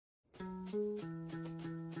Hey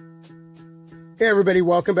everybody,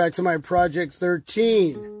 welcome back to my Project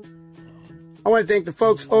 13. I want to thank the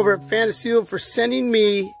folks over at Fantaseal for sending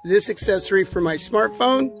me this accessory for my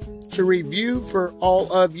smartphone to review for all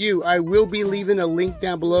of you. I will be leaving a link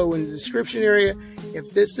down below in the description area.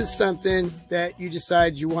 If this is something that you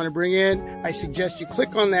decide you want to bring in, I suggest you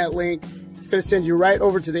click on that link. It's going to send you right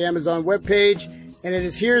over to the Amazon webpage, and it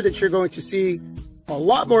is here that you're going to see a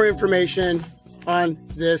lot more information on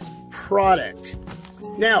this product.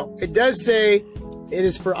 Now, it does say it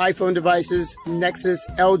is for iPhone devices, Nexus,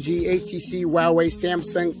 LG, HTC, Huawei,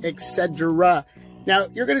 Samsung, etc. Now,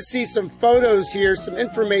 you're going to see some photos here, some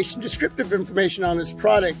information, descriptive information on this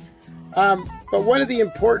product. But one of the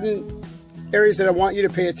important areas that I want you to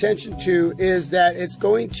pay attention to is that it's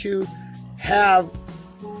going to have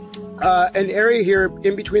an area here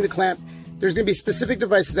in between the clamp. There's going to be specific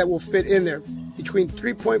devices that will fit in there, between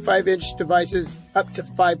 3.5-inch devices up to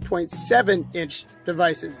 5.7-inch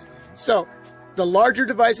devices. So the larger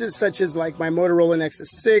devices, such as like my Motorola Nexus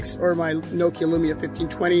 6 or my Nokia Lumia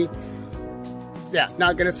 1520, yeah,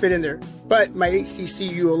 not going to fit in there. But my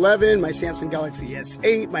HTC U11, my Samsung Galaxy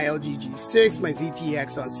S8, my LG G6, my ZTE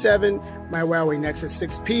Axon 7, my Huawei Nexus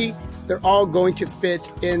 6P, they're all going to fit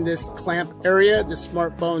in this clamp area, the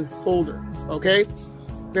smartphone holder. Okay,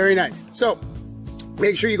 very nice. So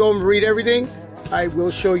make sure you go and read everything. I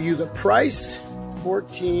will show you the price,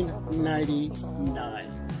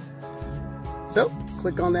 $14.99. So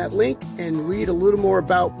click on that link and read a little more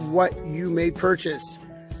about what you may purchase.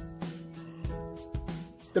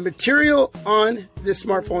 The material on this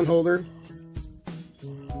smartphone holder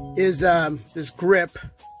is this grip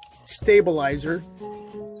stabilizer.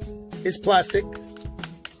 It's plastic,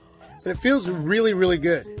 but it feels really, really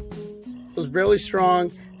good. It feels really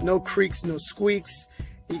strong, no creaks, no squeaks.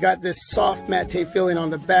 You got this soft matte feeling on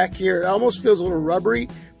the back here. It almost feels a little rubbery,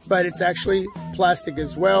 but it's actually plastic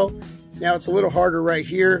as well. Now it's a little harder right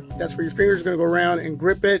here. That's where your finger is going to go around and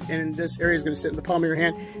grip it, and this area is going to sit in the palm of your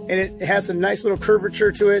hand. And it has a nice little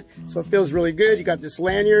curvature to it, so it feels really good. You got this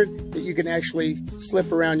lanyard that you can actually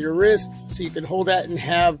slip around your wrist, so you can hold that and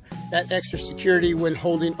have that extra security when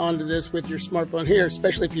holding onto this with your smartphone here,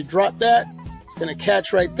 especially if you drop that. It's going to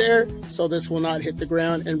catch right there, so this will not hit the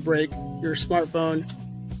ground and break your smartphone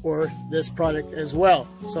or this product as well.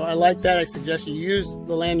 So I like that. I suggest you use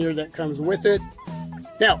the lanyard that comes with it.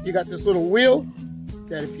 Now, you got this little wheel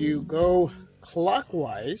that if you go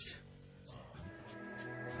clockwise,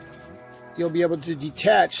 you'll be able to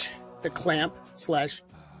detach the clamp /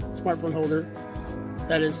 smartphone holder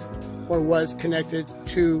that is or was connected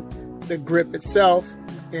to the grip itself.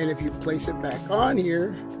 And if you place it back on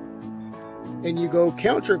here and you go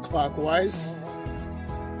counterclockwise,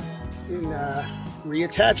 you can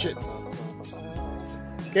reattach it.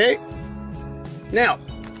 Okay? Now,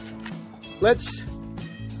 let's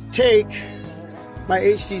take my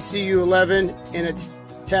HTC U11 and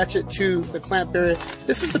attach it to the clamp area.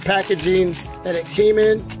 This is the packaging that it came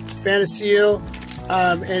in, Fantaseal,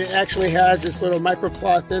 and it actually has this little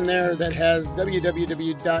microcloth in there that has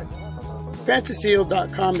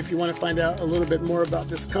www.fantaseal.com if you want to find out a little bit more about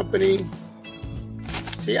this company.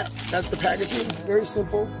 So yeah, that's the packaging, very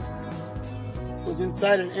simple. It was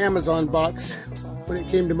inside an Amazon box when it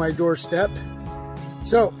came to my doorstep.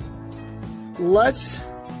 So let's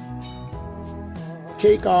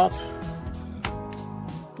take off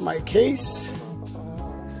my case,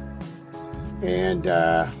 and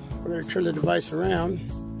we're going to turn the device around,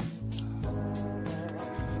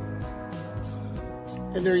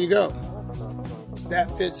 and there you go.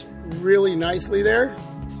 That fits really nicely there.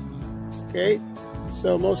 Okay,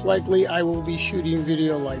 so most likely I will be shooting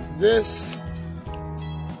video like this.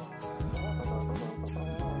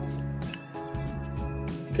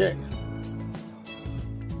 Okay,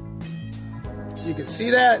 you can see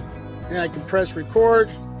that, and I can press record,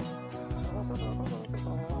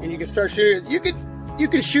 and you can start shooting. You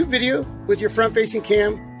can shoot video with your front-facing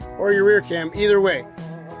cam or your rear cam, either way.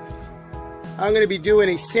 I'm going to be doing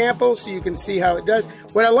a sample so you can see how it does.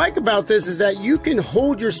 What I like about this is that you can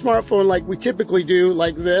hold your smartphone like we typically do,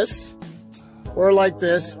 like this, or like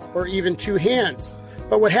this, or even two hands.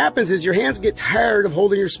 But what happens is your hands get tired of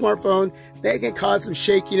holding your smartphone. They can cause some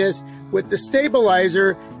shakiness. With the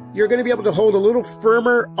stabilizer, you're going to be able to hold a little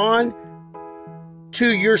firmer on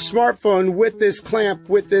to your smartphone with this clamp,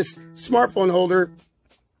 with this smartphone holder,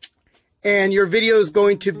 and your video is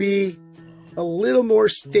going to be a little more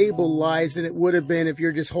stabilized than it would have been if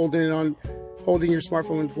you're just holding your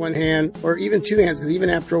smartphone with one hand or even two hands, because even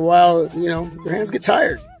after a while, you know, your hands get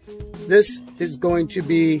tired. This is going to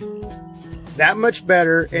be that much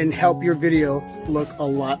better and help your video look a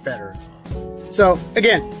lot better. So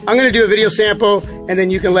again, I'm going to do a video sample and then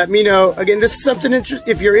you can let me know. Again, this is something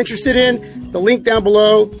if you're interested in, the link down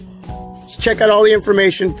below. Just check out all the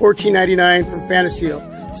information, $14.99 from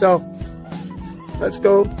Fantaseal. So let's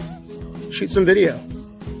go shoot some video.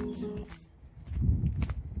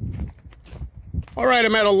 All right,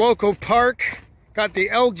 I'm at a local park. Got the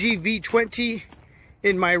LG V20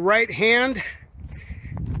 in my right hand,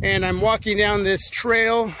 and I'm walking down this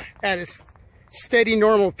trail at a steady,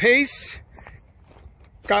 normal pace.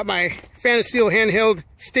 Got my Fantaseal handheld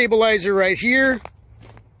stabilizer right here.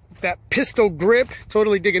 That pistol grip,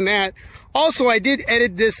 totally digging that. Also, I did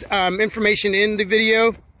edit this information in the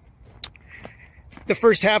video. The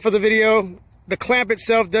first half of the video. The clamp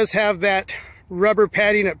itself does have that rubber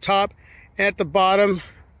padding up top, at the bottom,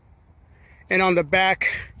 and on the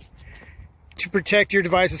back to protect your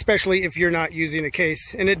device, especially if you're not using a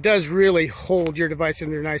case. And it does really hold your device in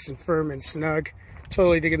there nice and firm and snug.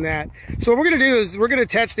 Totally digging that. So what we're going to do is we're going to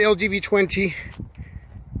attach the LG V20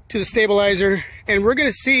 to the stabilizer, and we're going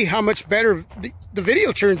to see how much better the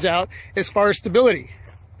video turns out as far as stability.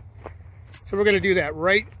 So we're going to do that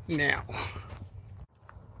right now.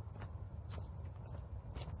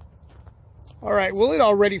 All right, well, it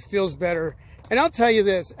already feels better. And I'll tell you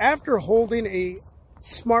this, after holding a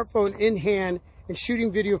smartphone in hand and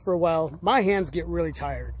shooting video for a while, my hands get really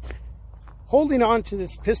tired. Holding on to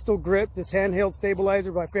this pistol grip, this handheld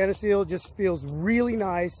stabilizer by Fantaseal, just feels really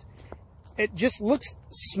nice. It just looks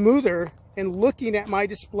smoother, and looking at my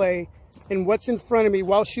display and what's in front of me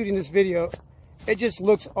while shooting this video, it just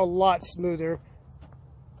looks a lot smoother.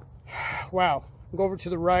 Wow. Go over to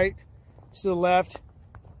the right, to the left,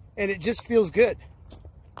 and it just feels good.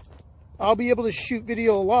 I'll be able to shoot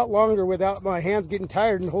video a lot longer without my hands getting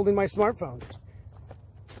tired and holding my smartphone.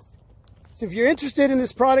 So if you're interested in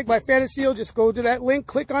this product by Fantaseal, just go to that link,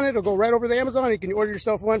 click on it, it'll go right over to Amazon. You can order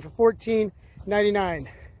yourself one for $14.99.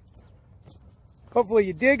 Hopefully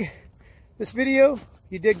you dig this video,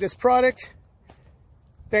 you dig this product.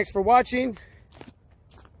 Thanks for watching.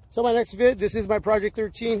 Till my next vid, this is my Project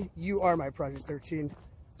 13. You are my Project 13.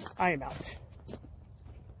 I am out.